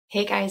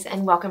Hey guys,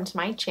 and welcome to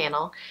my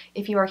channel.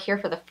 If you are here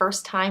for the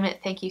first time,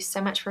 thank you so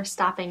much for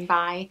stopping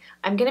by.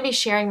 I'm going to be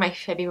sharing my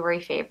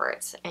February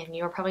favorites, and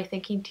you're probably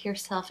thinking to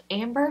yourself,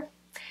 Amber,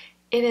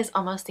 it is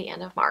almost the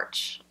end of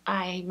March.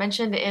 I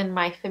mentioned in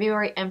my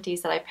February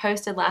empties that I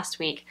posted last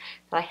week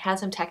that I had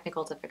some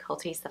technical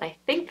difficulties that I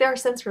think they're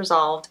since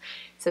resolved.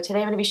 So today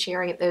I'm going to be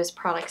sharing those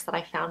products that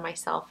I found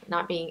myself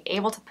not being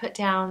able to put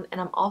down, and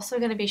I'm also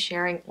going to be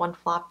sharing one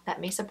flop that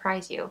may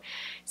surprise you.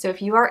 So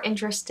if you are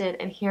interested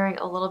in hearing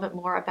a little bit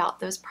more about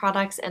those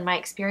products and my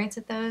experience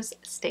with those,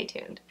 stay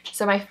tuned.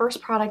 So my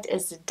first product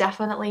is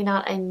definitely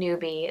not a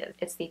newbie.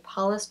 It's the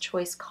Paula's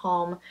Choice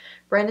Calm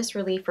Redness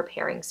Relief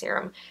Repairing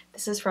Serum.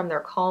 This is from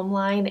their Calm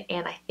line,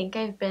 and I think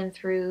I've been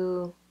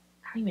through,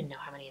 I don't even know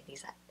how many of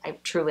these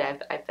I've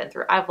been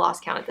through. I've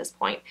lost count at this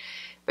point.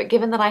 But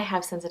given that I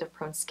have sensitive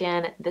prone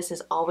skin, this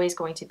is always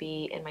going to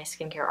be in my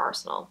skincare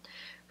arsenal.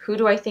 Who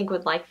do I think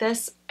would like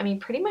this? I mean,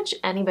 pretty much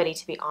anybody,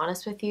 to be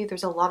honest with you.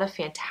 There's a lot of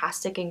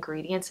fantastic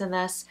ingredients in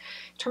this.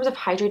 In terms of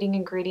hydrating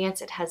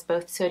ingredients, it has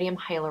both sodium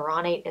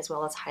hyaluronate as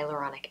well as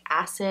hyaluronic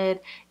acid.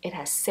 It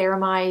has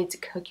ceramides,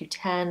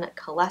 CoQ10,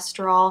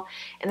 cholesterol,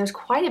 and there's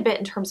quite a bit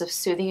in terms of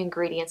soothing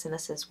ingredients in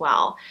this as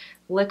well.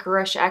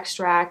 Licorice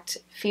extract,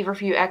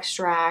 feverfew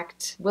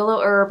extract, willow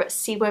herb,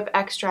 sea whip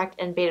extract,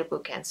 and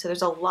beta-glucan. So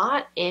there's a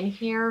lot in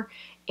here,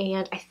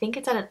 and I think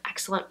it's at an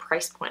excellent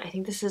price point. I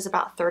think this is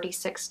about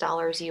 $36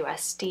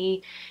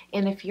 USD.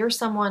 And if you're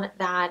someone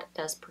that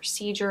does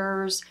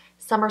procedures,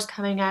 summer's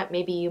coming up,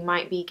 maybe you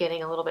might be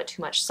getting a little bit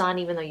too much sun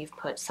even though you've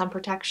put sun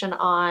protection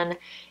on.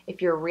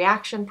 If you're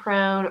reaction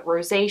prone,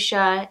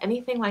 rosacea,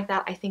 anything like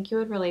that, I think you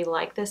would really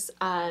like this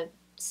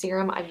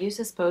serum. I've used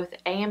this both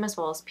AM as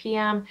well as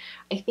PM.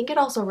 I think it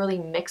also really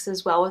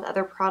mixes well with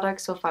other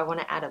products, so if I want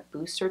to add a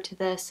booster to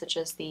this, such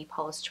as the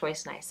Paula's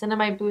Choice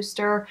Niacinamide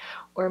booster,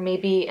 or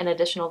maybe an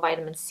additional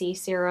vitamin C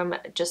serum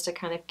just to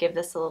kind of give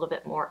this a little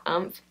bit more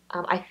oomph,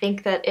 I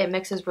think that it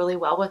mixes really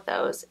well with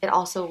those. It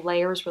also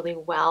layers really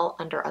well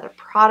under other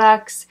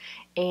products,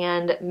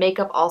 and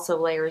makeup also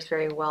layers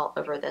very well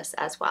over this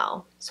as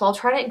well. So I'll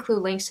try to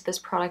include links to this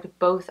product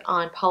both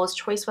on Paula's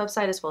Choice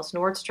website as well as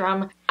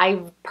Nordstrom.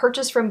 I've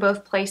purchased from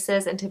both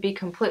places, and to be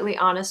completely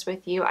honest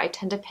with you, I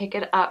tend to pick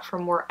it up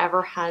from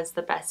wherever has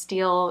the best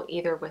deal,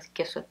 either with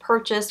gifts with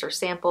purchase or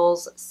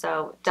samples.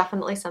 So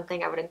definitely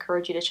something I would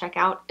encourage you to check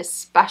out,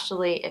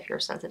 especially if you're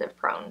sensitive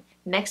prone.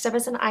 Next up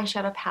is an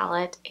eyeshadow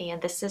palette,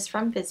 and this is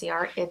from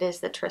Viseart. It is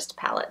the Tryst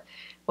palette.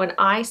 When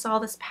I saw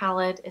this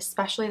palette,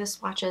 especially the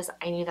swatches,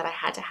 I knew that I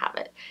had to have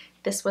it.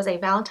 This was a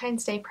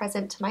Valentine's Day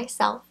present to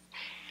myself,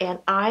 and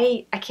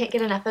I can't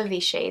get enough of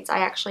these shades. I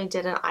actually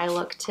did an eye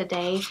look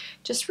today,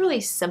 just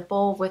really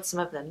simple with some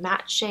of the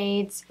matte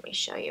shades. Let me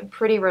show you.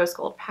 Pretty rose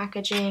gold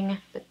packaging,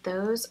 but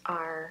those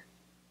are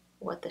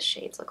what the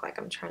shades look like.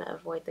 I'm trying to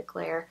avoid the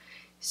glare.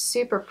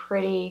 Super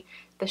pretty.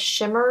 The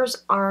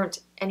shimmers aren't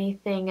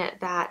anything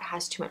that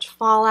has too much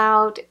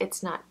fallout.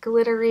 It's not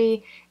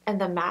glittery, and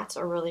the mattes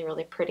are really,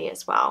 really pretty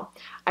as well.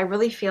 I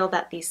really feel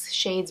that these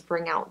shades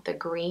bring out the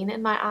green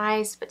in my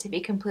eyes, but to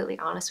be completely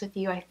honest with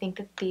you, I think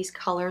that these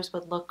colors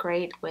would look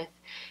great with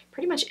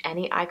pretty much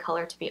any eye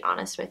color, to be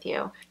honest with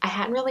you. I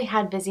hadn't really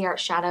had Viseart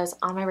shadows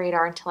on my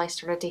radar until I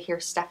started to hear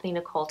Stephanie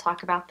Nicole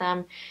talk about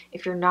them.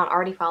 If you're not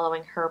already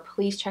following her,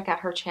 please check out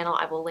her channel.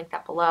 I will link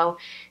that below.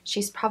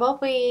 She's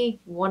probably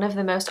one of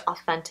the most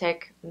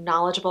authentic,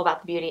 knowledgeable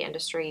about the beauty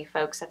industry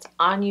folks that's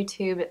on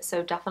YouTube,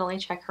 so definitely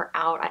check her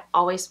out. I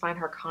always find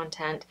her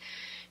content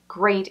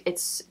great.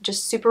 It's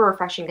just super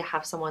refreshing to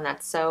have someone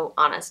that's so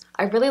honest.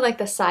 I really like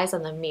the size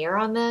on the mirror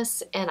on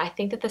this, and I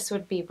think that this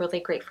would be really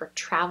great for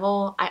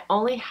travel. I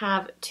only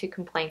have two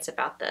complaints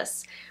about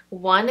this.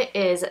 One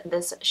is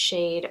this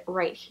shade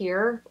right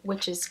here,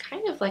 which is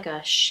kind of like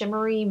a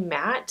shimmery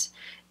matte,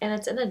 and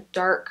it's in a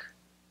dark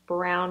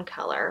brown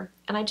color.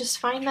 And I just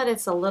find that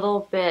it's a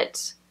little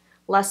bit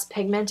less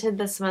pigmented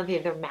than some of the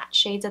other matte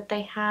shades that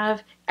they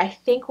have. I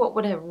think what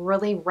would have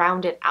really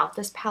rounded out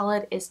this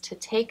palette is to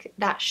take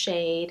that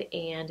shade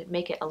and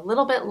make it a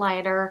little bit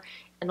lighter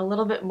and a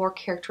little bit more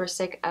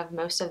characteristic of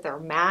most of their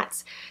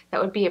mattes. That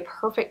would be a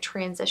perfect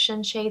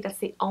transition shade. That's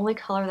the only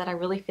color that I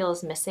really feel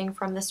is missing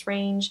from this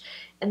range.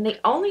 And the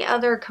only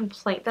other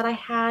complaint that I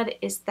had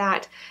is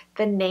that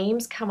the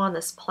names come on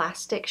this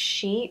plastic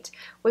sheet,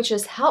 which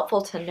is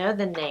helpful to know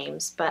the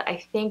names, but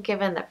I think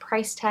given the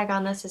price tag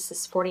on this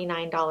is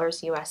 $49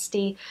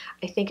 USD,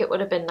 I think it would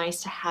have been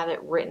nice to have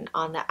it written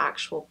on the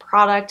actual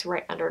product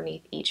right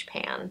underneath each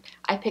pan.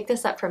 I picked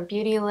this up from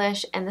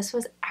Beautylish, and this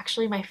was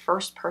actually my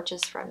first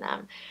purchase from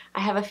them. I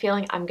have a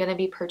feeling I'm going to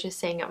be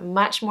purchasing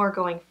much more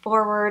going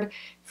forward.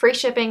 free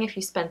shipping if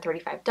you spend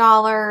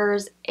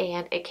 $35,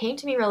 and it came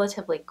to me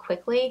relatively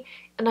quickly,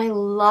 and I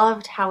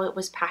loved how it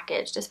was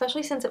packaged,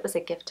 especially since it was a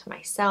gift to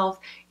myself.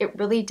 It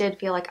really did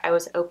feel like I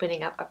was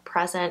opening up a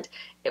present.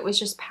 It was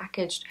just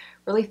packaged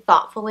really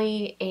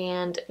thoughtfully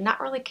and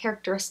not really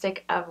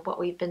characteristic of what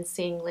we've been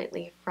seeing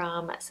lately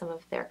from some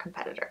of their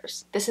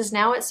competitors. This is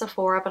now at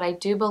Sephora, but I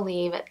do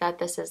believe that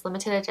this is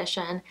limited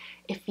edition.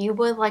 If you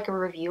would like a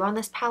review on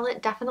this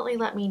palette, definitely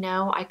let me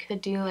know. I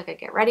could do like a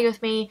get ready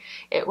with me.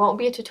 It won't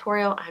be a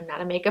tutorial. I'm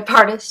not a makeup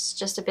artist,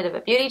 just a bit of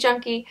a beauty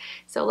junkie.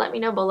 So let me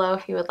know below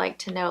if you would like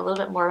to know a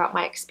little bit more about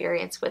my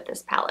experience with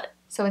this palette.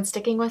 So in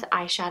sticking with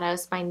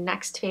eyeshadows, my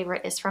next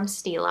favorite is from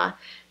Stila.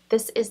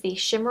 This is the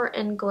Shimmer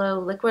and Glow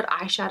liquid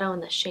eyeshadow,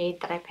 and the shade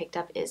that I picked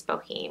up is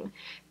Boheme.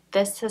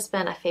 This has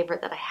been a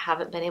favorite that I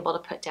haven't been able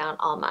to put down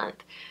all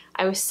month.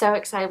 I was so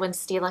excited when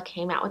Stila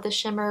came out with the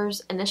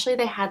shimmers. Initially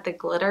they had the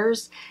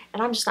glitters,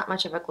 and I'm just not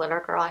much of a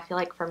glitter girl. I feel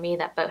like for me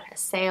that boat has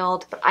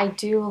sailed, but I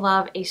do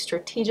love a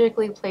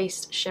strategically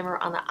placed shimmer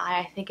on the eye.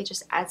 I think it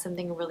just adds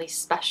something really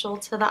special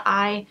to the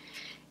eye.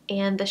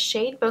 And the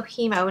shade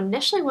Boheme, I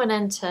initially went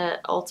into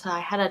Ulta. I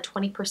had a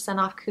 20%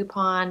 off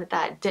coupon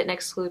that didn't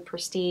exclude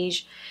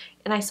Prestige.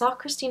 And I saw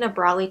Christina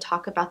Brawley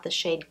talk about the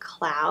shade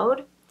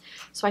Cloud.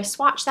 So I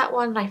swatched that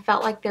one and I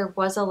felt like there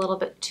was a little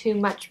bit too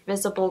much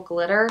visible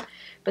glitter.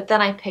 But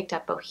then I picked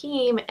up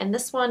Boheme, and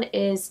this one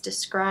is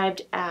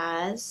described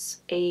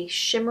as a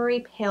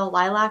shimmery pale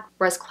lilac,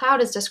 whereas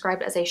Cloud is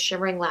described as a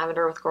shimmering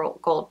lavender with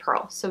gold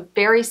pearl. So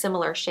very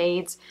similar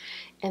shades.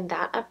 And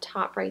that up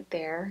top right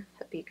there,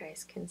 hope you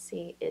guys can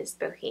see, is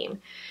Boheme.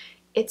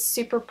 It's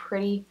super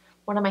pretty.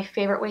 One of my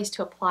favorite ways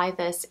to apply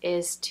this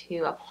is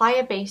to apply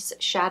a base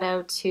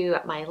shadow to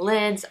my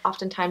lids.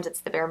 Oftentimes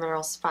it's the Bare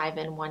Minerals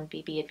 5-in-1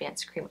 BB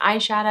Advanced Cream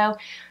Eyeshadow,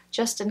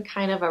 just in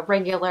kind of a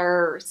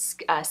regular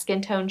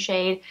skin tone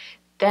shade.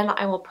 Then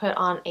I will put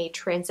on a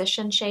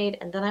transition shade,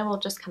 and then I will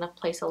just kind of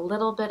place a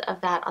little bit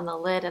of that on the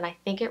lid, and I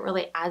think it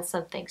really adds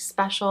something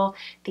special.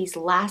 These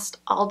last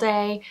all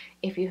day.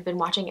 If you've been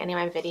watching any of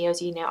my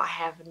videos, you know I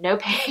have no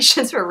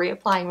patience for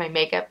reapplying my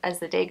makeup as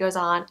the day goes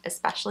on,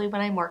 especially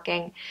when I'm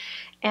working.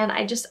 And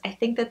I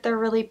think that they're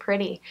really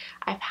pretty.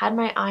 I've had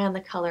my eye on the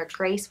color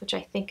Grace, which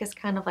I think is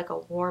kind of like a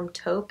warm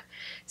taupe.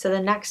 So the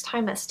next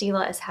time that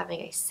Stila is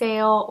having a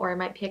sale, or I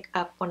might pick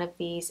up one of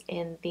these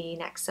in the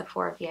next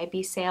Sephora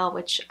VIB sale,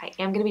 which I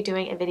am going to be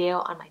doing a video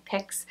on my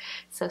picks,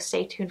 so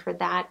stay tuned for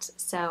that.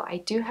 So I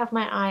do have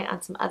my eye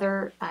on some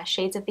other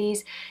shades of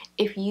these.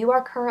 If you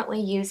are currently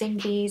using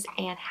these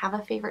and have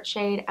a favorite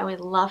shade, I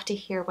would love to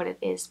hear what it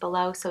is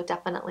below, so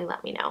definitely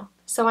let me know.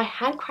 So I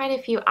had quite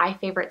a few eye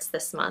favorites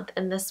this month,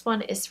 and this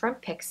one is from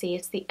Pixi.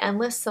 It's the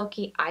Endless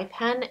Silky Eye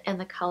Pen, and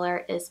the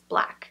color is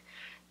black.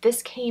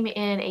 This came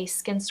in a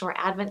Skin Store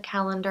advent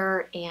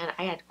calendar, and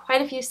I had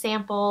quite a few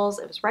samples.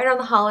 It was right on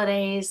the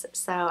holidays,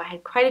 so I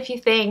had quite a few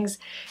things,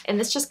 and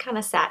this just kind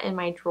of sat in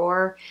my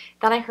drawer.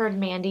 Then I heard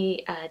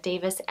Mandy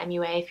Davis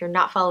MUA. If you're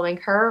not following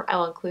her, I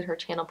will include her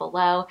channel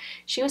below.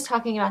 She was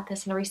talking about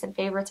this in a recent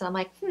favorites, and I'm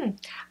like,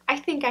 I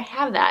think I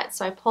have that.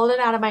 So I pulled it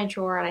out of my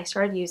drawer and I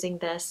started using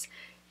this.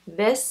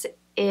 This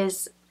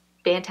is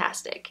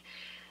fantastic.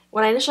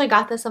 When I initially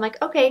got this, I'm like,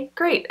 okay,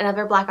 great,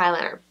 another black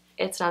eyeliner.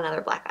 It's not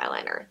another black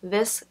eyeliner.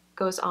 This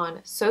goes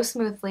on so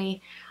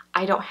smoothly.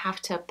 I don't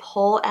have to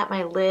pull at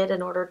my lid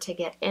in order to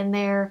get in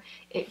there.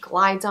 It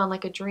glides on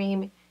like a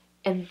dream,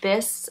 and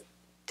this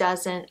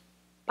doesn't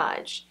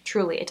budge.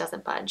 Truly, it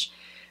doesn't budge.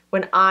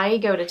 When I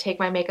go to take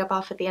my makeup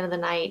off at the end of the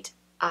night,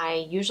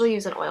 I usually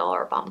use an oil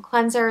or a balm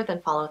cleanser,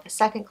 then follow with a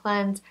second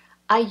cleanse.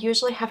 I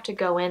usually have to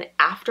go in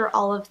after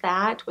all of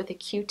that with a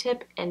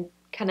Q-tip and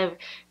kind of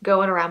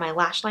go in around my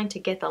lash line to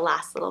get the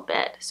last little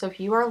bit. So if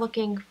you are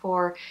looking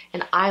for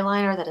an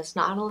eyeliner that is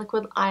not a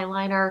liquid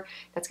eyeliner,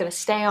 that's going to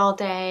stay all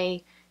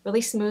day,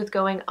 really smooth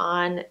going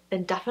on,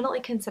 then definitely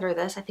consider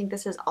this. I think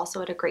this is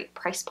also at a great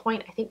price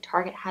point. I think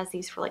Target has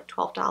these for like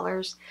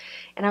 $12.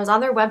 And I was on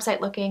their website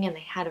looking, and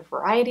they had a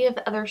variety of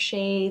other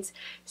shades.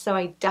 So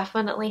I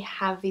definitely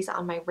have these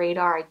on my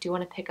radar. I do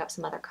want to pick up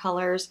some other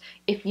colors.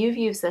 If you've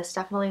used this,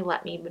 definitely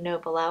let me know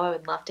below. I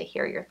would love to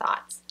hear your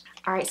thoughts.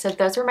 Alright, so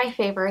those were my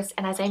favorites,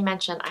 and as I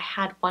mentioned, I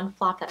had one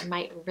flop that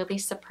might really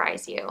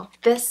surprise you.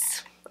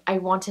 This I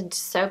wanted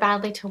so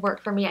badly to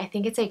work for me. I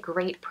think it's a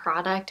great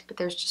product, but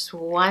there's just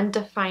one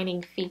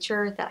defining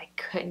feature that I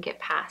couldn't get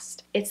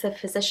past. It's the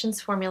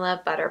Physicians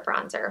Formula Butter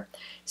Bronzer.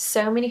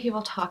 So many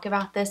people talk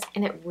about this,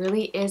 and it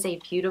really is a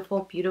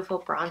beautiful,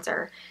 beautiful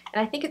bronzer.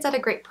 And I think it's at a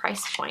great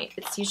price point.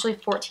 It's usually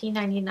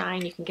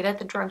 $14.99. You can get it at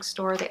the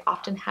drugstore. They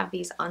often have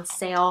these on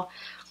sale.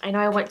 I know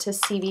I went to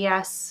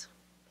CVS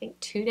I think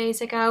 2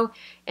 days ago,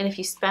 and if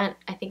you spent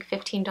I think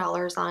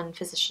 $15 on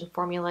Physician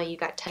Formula, you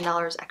got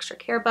 $10 extra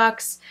care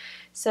bucks.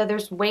 So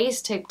there's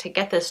ways to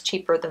get this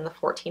cheaper than the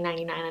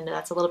 $14.99. I know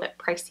that's a little bit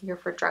pricier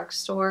for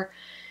drugstore.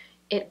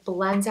 It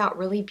blends out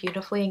really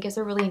beautifully and gives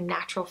a really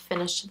natural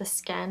finish to the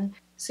skin.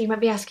 So you might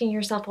be asking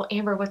yourself, well,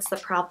 Amber, what's the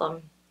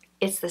problem?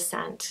 It's the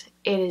scent.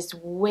 It is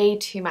way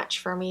too much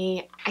for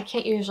me. I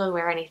can't usually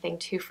wear anything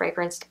too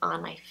fragranced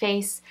on my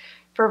face.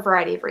 for a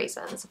variety of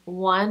reasons.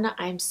 One,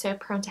 I'm so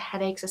prone to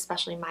headaches,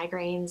 especially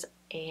migraines,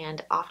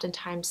 and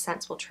oftentimes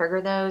scents will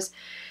trigger those.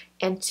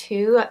 And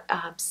two,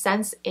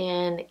 scents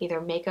in either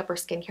makeup or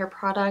skincare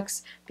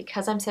products,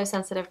 because I'm so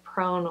sensitive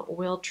prone,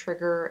 will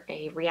trigger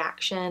a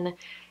reaction,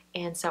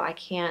 and so I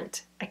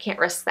can't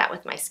risk that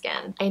with my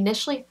skin. I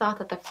initially thought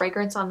that the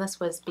fragrance on this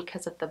was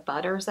because of the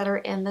butters that are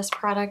in this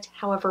product.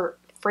 However,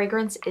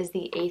 fragrance is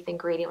the 8th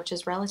ingredient, which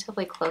is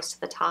relatively close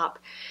to the top.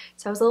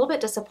 So I was a little bit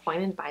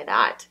disappointed by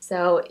that.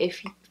 So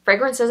if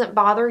fragrance doesn't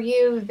bother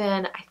you,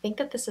 then I think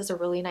that this is a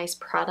really nice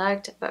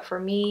product. But for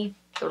me,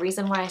 the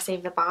reason why I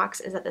saved the box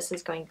is that this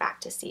is going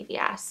back to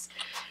CVS.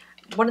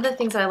 One of the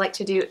things that I like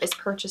to do is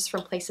purchase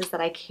from places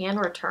that I can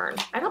return.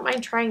 I don't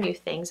mind trying new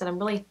things, and I'm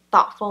really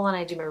thoughtful, and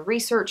I do my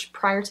research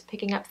prior to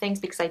picking up things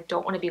because I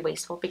don't want to be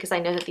wasteful, because I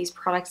know that these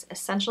products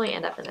essentially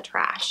end up in the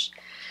trash.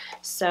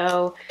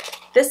 So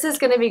this is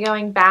going to be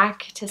going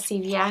back to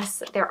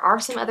CVS. There are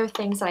some other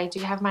things that I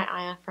do have my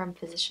eye on from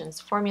Physicians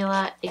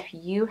Formula. If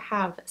you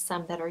have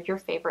some that are your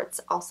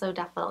favorites, also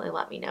definitely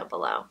let me know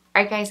below.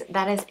 Alright guys,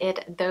 that is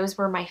it. Those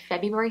were my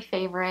February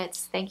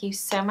favorites. Thank you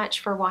so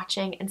much for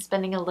watching and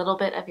spending a little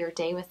bit of your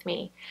day with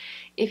me.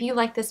 If you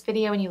like this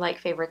video and you like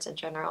favorites in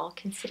general,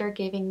 consider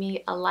giving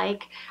me a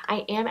like.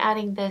 I am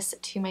adding this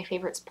to my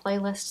favorites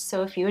playlist,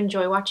 so if you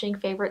enjoy watching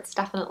favorites,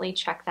 definitely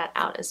check that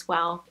out as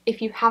well.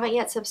 If you haven't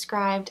yet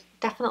subscribed,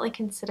 definitely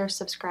consider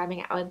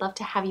subscribing. I would love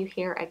to have you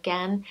here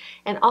again,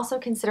 and also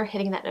consider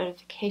hitting that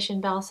notification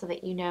bell so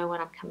that you know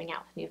when I'm coming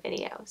out with new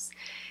videos.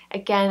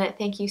 Again,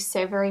 thank you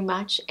so very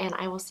much, and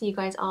I will see you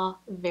guys all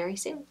very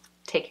soon.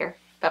 Take care.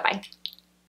 Bye-bye.